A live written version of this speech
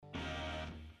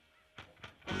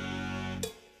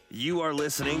You are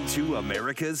listening to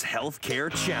America's Healthcare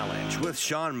Challenge with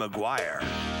Sean McGuire.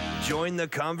 Join the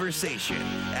conversation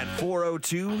at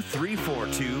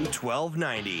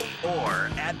 402-342-1290 or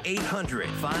at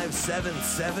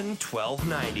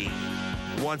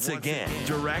 800-577-1290. Once again,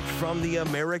 direct from the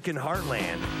American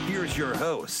heartland, here's your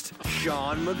host,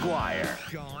 Sean McGuire.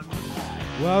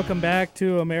 Welcome back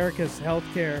to America's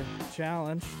Healthcare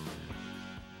Challenge.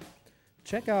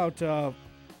 Check out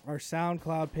our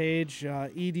SoundCloud page.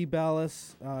 E.D.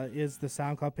 Bellis is the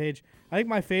SoundCloud page. I think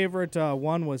my favorite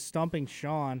one was Stumping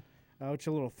Sean, which is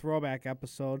a little throwback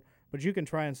episode. But you can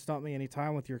try and stump me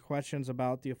anytime with your questions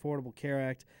about the Affordable Care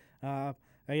Act. I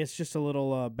guess just a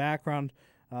little background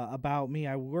about me.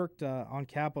 I worked on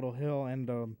Capitol Hill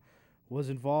and was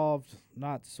involved,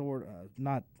 not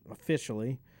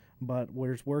officially, but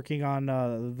was working on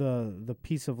the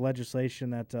piece of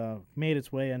legislation that made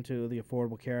its way into the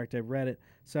Affordable Care Act. I've read it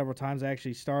several times. I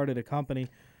actually started a company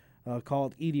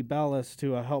called E.D. Bellis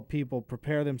to help people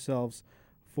prepare themselves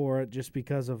for it, just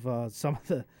because of some of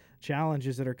the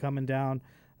challenges that are coming down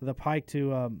the pike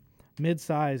to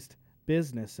mid-sized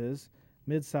businesses.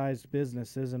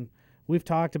 And we've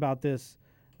talked about this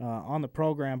on the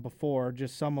program before,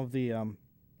 just some of the,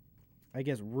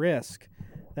 risk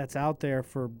that's out there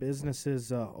for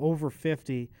businesses over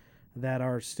 50 that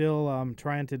are still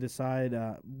trying to decide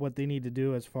what they need to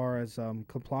do as far as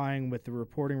complying with the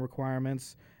reporting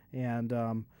requirements and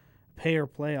pay or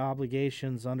play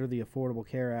obligations under the Affordable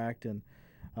Care Act. And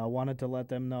wanted to let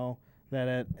them know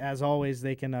that, as always,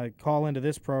 they can call into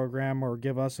this program or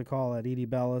give us a call at E.D.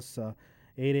 Bellis,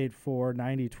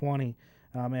 884-9020,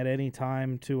 at any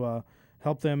time to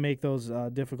help them make those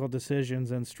difficult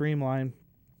decisions and streamline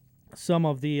some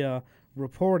of the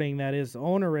reporting that is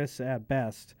onerous at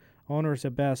best,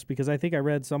 because I think I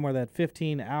read somewhere that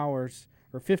 15 hours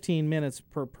or 15 minutes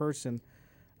per person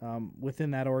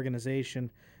within that organization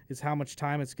is how much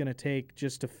time it's going to take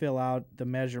just to fill out the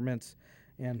measurements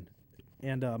and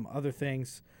other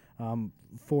things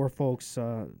for folks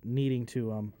needing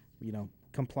to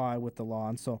comply with the law.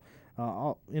 And so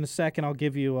in a second I'll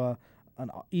give you an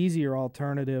easier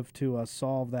alternative to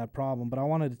solve that problem. But I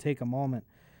wanted to take a moment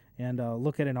and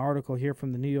look at an article here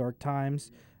from the New York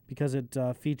Times, because it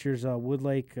features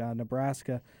Woodlake,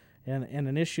 Nebraska, and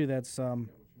an issue that's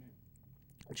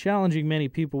challenging many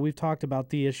people. We've talked about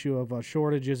the issue of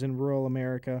shortages in rural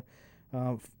America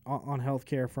on health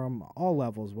care from all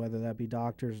levels, whether that be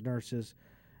doctors, nurses,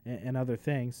 and other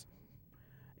things.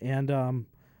 And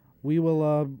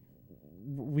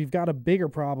we've got a bigger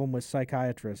problem with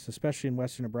psychiatrists, especially in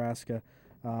western Nebraska.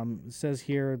 It says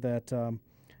here that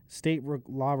state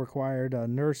law required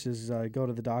nurses go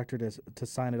to the doctor to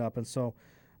sign it up. And so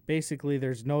basically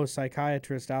there's no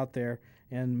psychiatrist out there,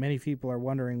 and many people are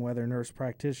wondering whether nurse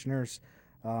practitioners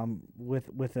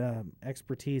with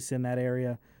expertise in that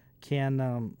area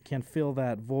can fill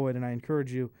that void. And I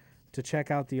encourage you to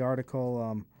check out the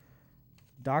article,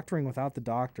 Doctoring Without the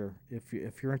Doctor, if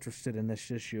you're interested in this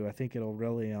issue. I think it'll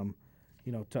really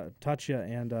touch you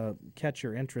and catch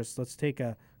your interest. Let's take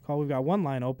a call. We've got one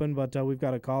line open, but we've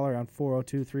got a caller on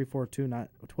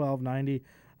 402-342-1290.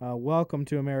 Welcome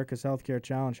to America's Healthcare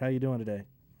Challenge. How you doing today?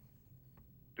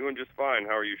 Doing just fine.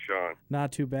 How are you, Sean?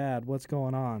 Not too bad. What's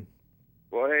going on?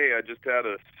 Well, hey, I just had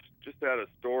a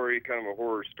story, kind of a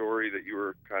horror story that you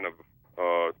were kind of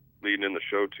leading in the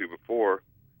show to before.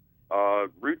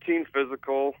 Routine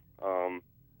physical.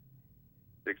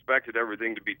 Expected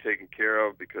everything to be taken care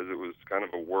of because it was kind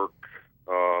of a work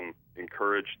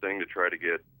encouraged thing to try to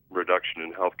get reduction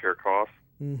in healthcare costs.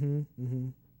 Mm-hmm. Mm-hmm.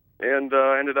 And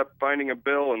ended up finding a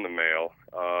bill in the mail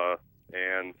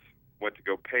and went to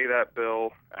go pay that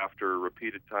bill after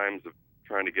repeated times of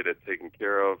trying to get it taken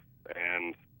care of.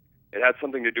 And it had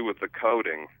something to do with the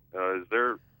coding. Is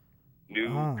there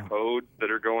new codes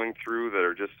that are going through that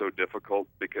are just so difficult?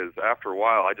 Because after a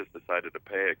while, I just decided to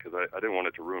pay it because I didn't want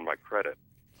it to ruin my credit.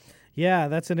 Yeah,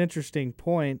 that's an interesting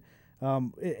point.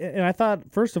 And I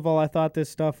thought, first of all, I thought this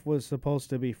stuff was supposed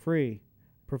to be free,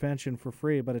 prevention for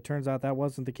free, but it turns out that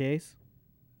wasn't the case.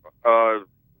 Well,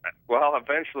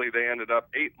 eventually they ended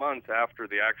up, 8 months after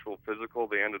the actual physical,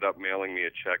 they ended up mailing me a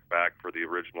check back for the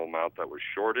original amount that was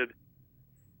shorted.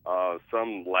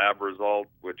 Some lab result,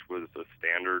 which was a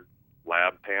standard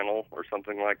lab panel or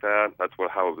something like that. That's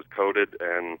how it was coded,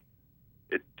 and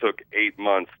it took 8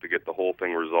 months to get the whole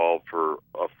thing resolved for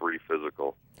a free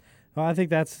physical. Well, I think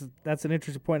that's an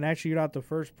interesting point. And actually, you're not the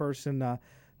first person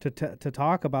to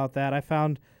talk about that. I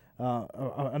found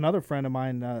another friend of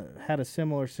mine had a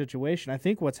similar situation. I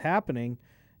think what's happening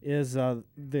is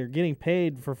they're getting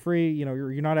paid for free. You know,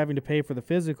 you're not having to pay for the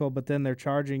physical, but then they're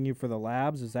charging you for the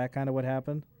labs. Is that kind of what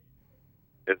happened?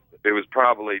 it was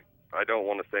probably, I don't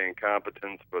want to say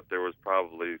incompetence, but there was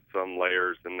probably some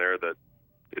layers in there that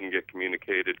didn't get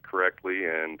communicated correctly,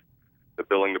 and the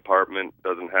billing department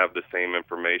doesn't have the same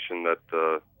information that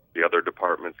the other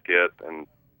departments get, and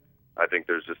I think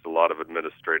there's just a lot of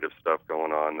administrative stuff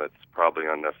going on that's probably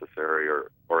unnecessary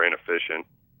or inefficient.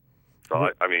 So,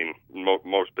 I mean,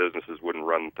 most businesses wouldn't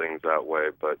run things that way,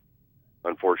 but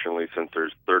unfortunately, since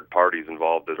there's third parties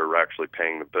involved that are actually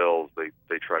paying the bills,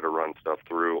 they try to run stuff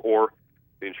through, or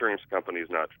the insurance company is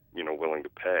not, willing to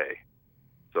pay.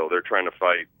 So they're trying to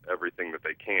fight everything that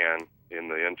they can in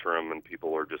the interim, and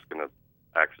people are just going to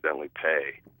accidentally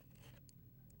pay.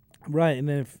 Right, and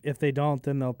if they don't,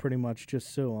 then they'll pretty much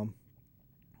just sue them.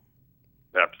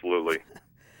 Absolutely.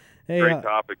 Hey, great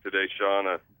topic today, Sean.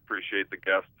 I appreciate the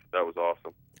guest. That was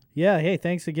awesome. Yeah, hey,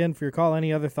 thanks again for your call.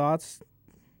 Any other thoughts?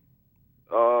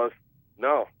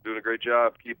 No, doing a great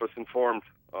job. Keep us informed.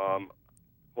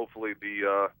 Hopefully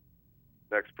the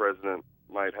next president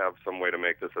might have some way to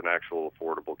make this an actual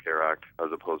Affordable Care Act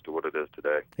as opposed to what it is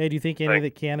today. Hey, do you think any of the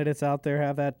candidates out there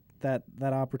have that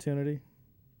opportunity?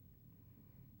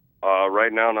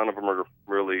 Right now, none of them are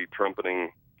really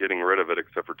trumpeting getting rid of it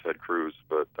except for Ted Cruz,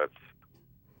 but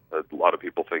a lot of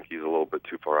people think he's a little bit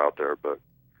too far out there, but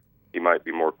he might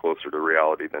be more closer to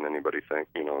reality than anybody is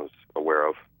aware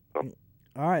of. So.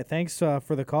 All right, thanks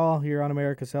for the call here on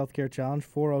America's Healthcare Challenge,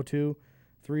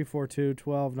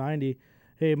 402-342-1290.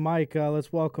 Hey, Mike,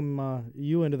 let's welcome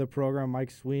you into the program. Mike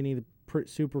Sweeney, the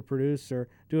super producer,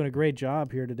 doing a great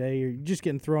job here today. You're just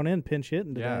getting thrown in, pinch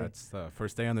hitting today. Yeah, it's the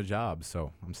first day on the job,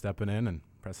 so I'm stepping in and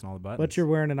pressing all the buttons. But you're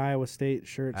wearing an Iowa State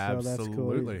shirt, so Absolutely. that's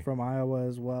cool. You're from Iowa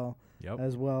as well. Yep.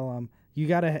 As well. You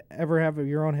got to ever have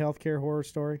your own healthcare horror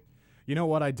story? You know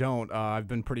what? I don't. I've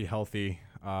been pretty healthy.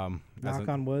 Knock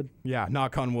on wood. Yeah,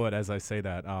 knock on wood as I say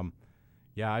that.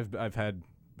 Yeah, I've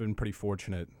been pretty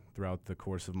fortunate throughout the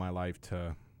course of my life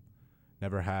to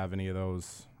never have any of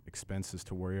those expenses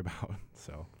to worry about.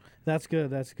 So that's good.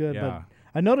 That's good. Yeah. But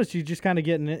I noticed you just kind of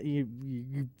getting it.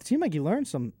 You seem like you learned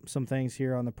some things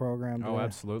here on the program today. Oh,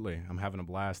 absolutely. I'm having a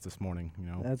blast this morning.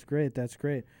 That's great. That's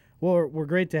great. Well, we're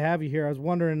great to have you here. I was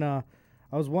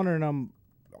wondering.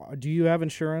 Do you have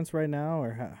insurance right now,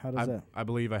 or how does that? I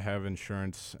believe I have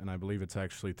insurance, and I believe it's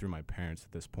actually through my parents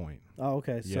at this point. Oh,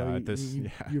 okay. So yeah,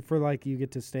 you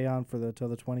get to stay on till the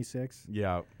 26th.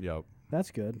 Yeah. Yep. That's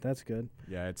good. That's good.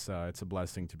 Yeah, it's a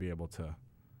blessing to be able to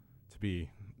be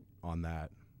on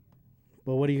that.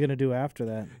 But what are you going to do after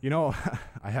that?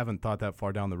 I haven't thought that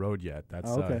far down the road yet.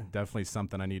 That's definitely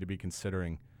something I need to be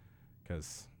considering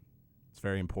because it's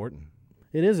very important.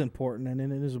 It is important, and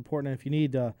it is important. If you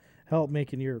need help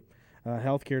making your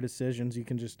healthcare decisions, you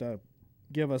can just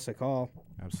give us a call.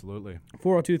 Absolutely.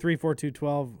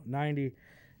 402-342-1290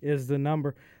 is the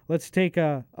number. Let's take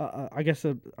our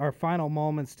final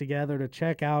moments together to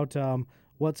check out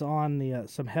what's on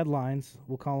some headlines.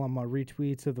 We'll call them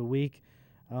retweets of the week.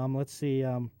 Let's see.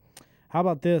 How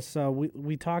about this?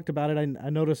 We talked about it. I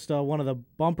noticed one of the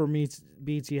bumper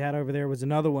beats you had over there was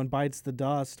another one, Bites the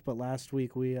Dust. But last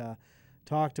week we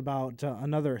talked about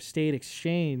another state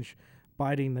exchange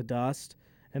biting the dust,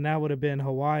 and that would have been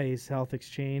Hawaii's health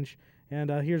exchange. And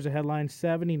here's a headline: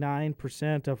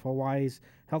 79% of Hawaii's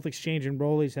health exchange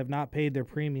enrollees have not paid their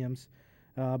premiums,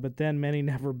 but then many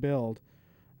never billed.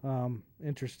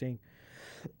 Interesting.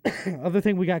 Other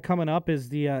thing we got coming up is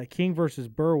the King versus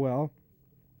Burwell.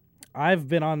 I've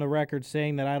been on the record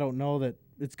saying that I don't know that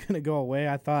it's going to go away.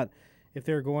 I thought if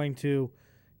they're going to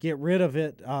get rid of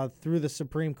it through the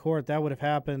Supreme Court, that would have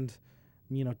happened,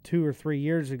 2 or 3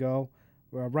 years ago,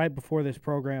 right before this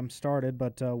program started.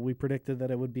 But we predicted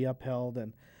that it would be upheld,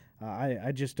 and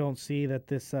I just don't see that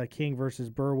this King versus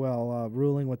Burwell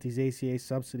ruling with these ACA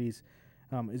subsidies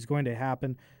is going to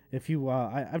happen. If you,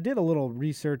 I did a little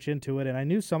research into it, and I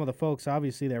knew some of the folks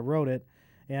obviously that wrote it,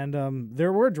 and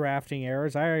there were drafting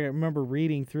errors. I remember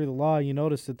reading through the law. You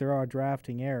notice that there are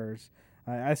drafting errors.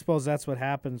 I suppose that's what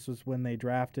happens was when they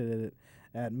drafted it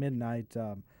at midnight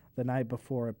the night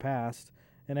before it passed.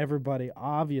 And everybody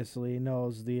obviously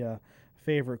knows the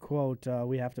favorite quote,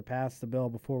 we have to pass the bill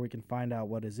before we can find out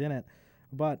what is in it.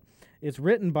 But it's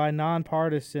written by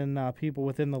nonpartisan people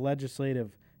within the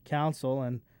Legislative Council,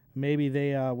 and maybe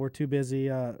they were too busy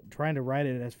trying to write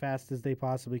it as fast as they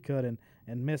possibly could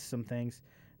and miss some things.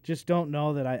 Just don't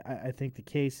know that I think the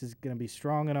case is going to be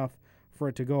strong enough for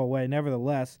it to go away.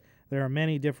 Nevertheless, there are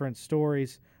many different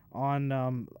stories on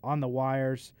the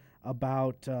wires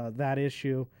about that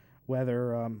issue,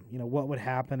 whether what would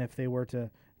happen if they were to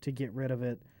get rid of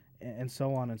it, and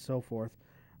so on and so forth.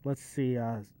 Let's see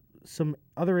some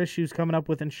other issues coming up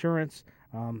with insurance.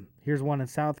 Here's one in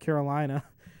South Carolina.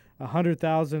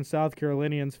 100,000 South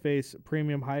Carolinians face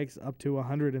premium hikes up to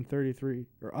 33%.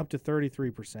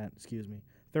 Excuse me,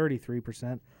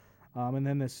 33%. And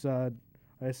then this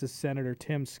is Senator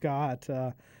Tim Scott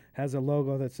has a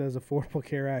logo that says Affordable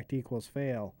Care Act equals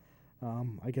fail.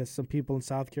 I guess some people in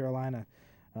South Carolina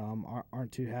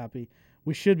aren't too happy.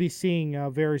 We should be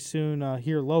seeing very soon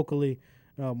here locally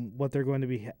what's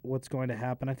going to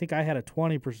happen. I think I had a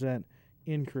 20%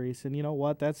 increase, and you know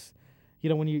what? That's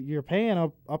when you're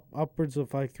paying upwards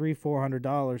of like $300-400,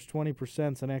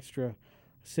 20%'s an extra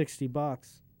 $60,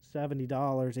 $70,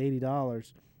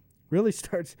 $80. Really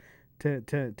starts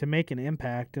to make an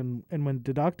impact, and when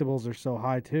deductibles are so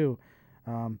high too.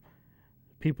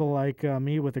 People like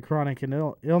me with a chronic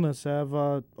illness have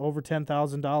over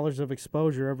 $10,000 of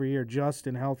exposure every year just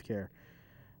in healthcare.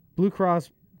 Blue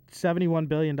Cross $71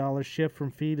 billion shift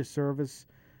from fee for service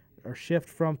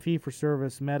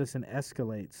medicine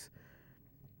escalates.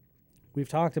 We've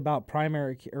talked about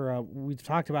we've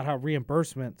talked about how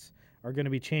reimbursements are going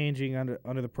to be changing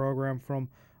under the program from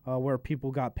where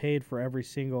people got paid for every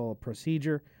single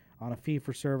procedure on a fee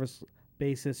for service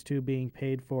basis to being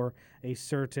paid for a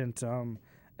certain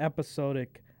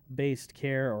episodic based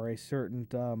care or a certain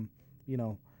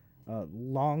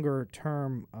longer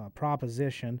term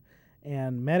proposition.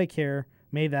 And Medicare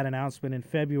made that announcement in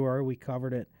February. We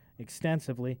covered it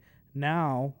extensively.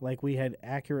 Now, like we had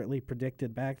accurately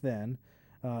predicted back then,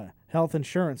 health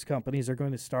insurance companies are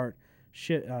going to start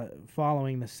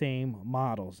following the same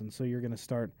models. And so you're going to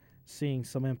start seeing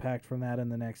some impact from that in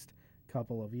the next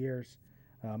couple of years,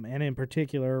 and in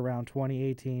particular around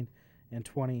 2018 and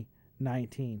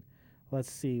 2019.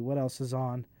 Let's see what else is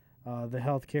on the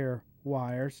healthcare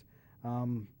wires.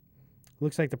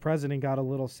 Looks like the president got a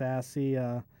little sassy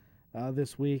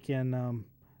this week, and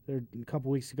a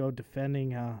couple weeks ago defending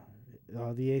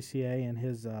the ACA and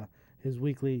his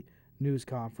weekly news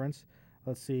conference.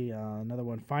 Let's see another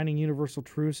one: finding universal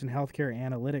truths in healthcare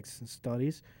analytics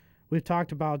studies. We've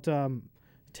talked about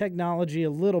technology a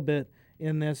little bit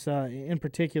in this, in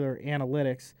particular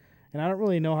analytics, and I don't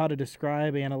really know how to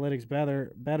describe analytics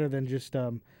better than just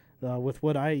with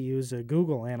what I use,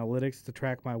 Google Analytics, to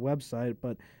track my website.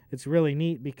 But it's really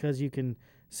neat because you can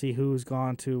see who's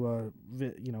gone to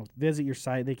visit your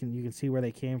site. You can see where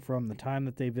they came from, the time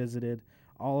that they visited,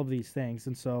 all of these things.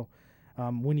 And so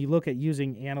when you look at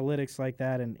using analytics like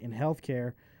that in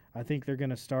healthcare, I think they're going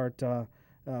to start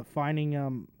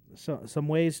finding some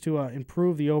ways to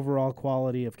improve the overall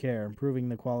quality of care, improving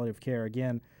the quality of care.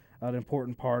 Again, an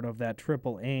important part of that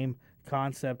triple aim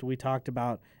concept we talked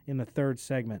about in the third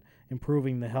segment,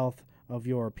 improving the health of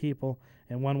your people.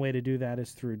 And one way to do that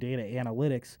is through data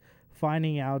analytics,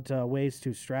 finding out ways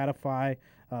to stratify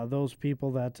those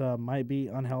people that might be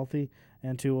unhealthy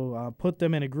and to put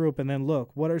them in a group and then look,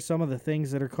 what are some of the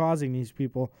things that are causing these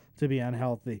people to be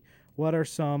unhealthy? What are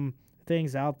some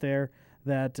things out there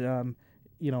that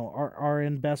are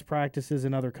in best practices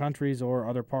in other countries or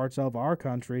other parts of our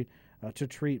country to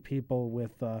treat people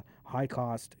with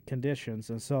high-cost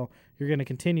conditions? And so you're going to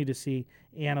continue to see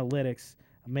analytics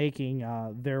making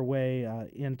their way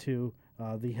into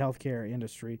the healthcare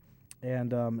industry,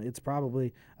 and it's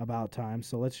probably about time.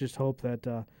 So let's just hope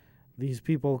that these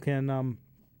people can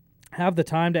have the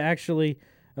time to actually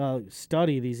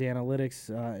study these analytics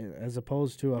as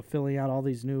opposed to filling out all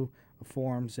these new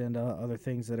forms and other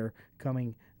things that are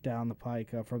coming down the pike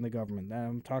from the government.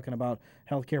 I'm talking about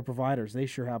healthcare providers. They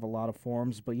sure have a lot of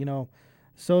forms, but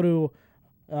so do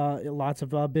lots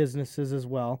of businesses as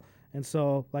well. And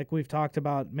so, like we've talked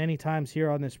about many times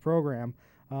here on this program,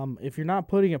 if you're not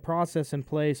putting a process in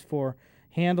place for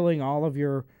handling all of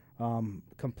your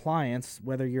compliance,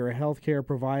 whether you're a healthcare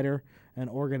provider, an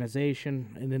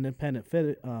organization, an independent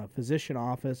physician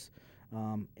office,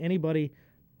 anybody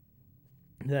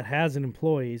that has an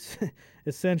employees,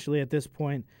 essentially at this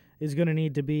point, is going to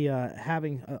need to be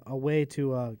having a way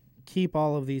to keep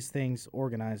all of these things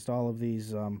organized, all of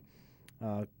these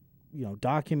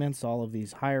documents, all of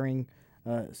these hiring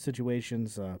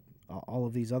situations, all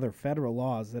of these other federal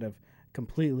laws that have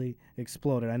completely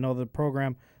exploded. I know the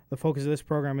focus of this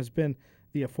program has been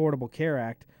the Affordable Care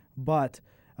Act, but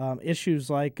issues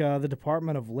like the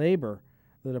Department of Labor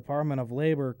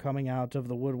coming out of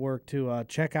the woodwork to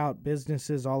check out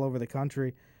businesses all over the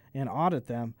country and audit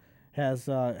them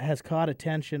has caught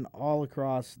attention all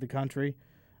across the country.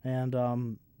 And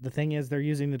the thing is, they're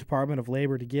using the Department of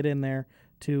Labor to get in there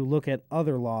to look at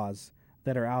other laws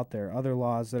that are out there,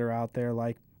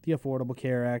 like the Affordable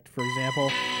Care Act, for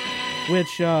example,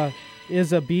 which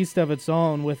is a beast of its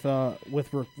own with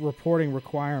reporting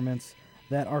requirements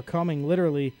that are coming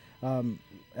literally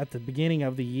at the beginning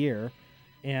of the year.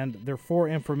 and their for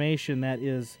information that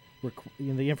is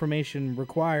the information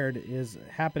required is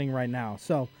happening right now.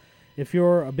 So if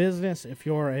you're a business, if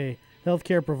you're a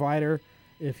healthcare provider,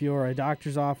 if you're a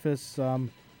doctor's office,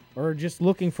 or just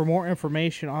looking for more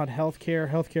information on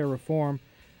healthcare reform,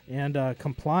 and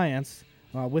compliance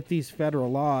with these federal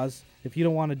laws, if you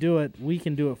don't want to do it, we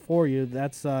can do it for you.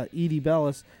 That's Edie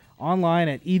Bellis, online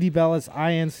at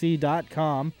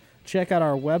edibellisinc.com. Check out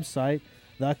our website.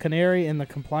 The Canary in the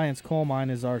Compliance Coal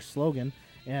Mine is our slogan.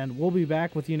 And we'll be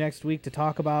back with you next week to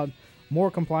talk about more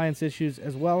compliance issues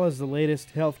as well as the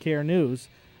latest healthcare news.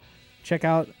 Check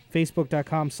out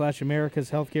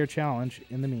facebook.com/America's Healthcare Challenge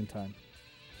in the meantime.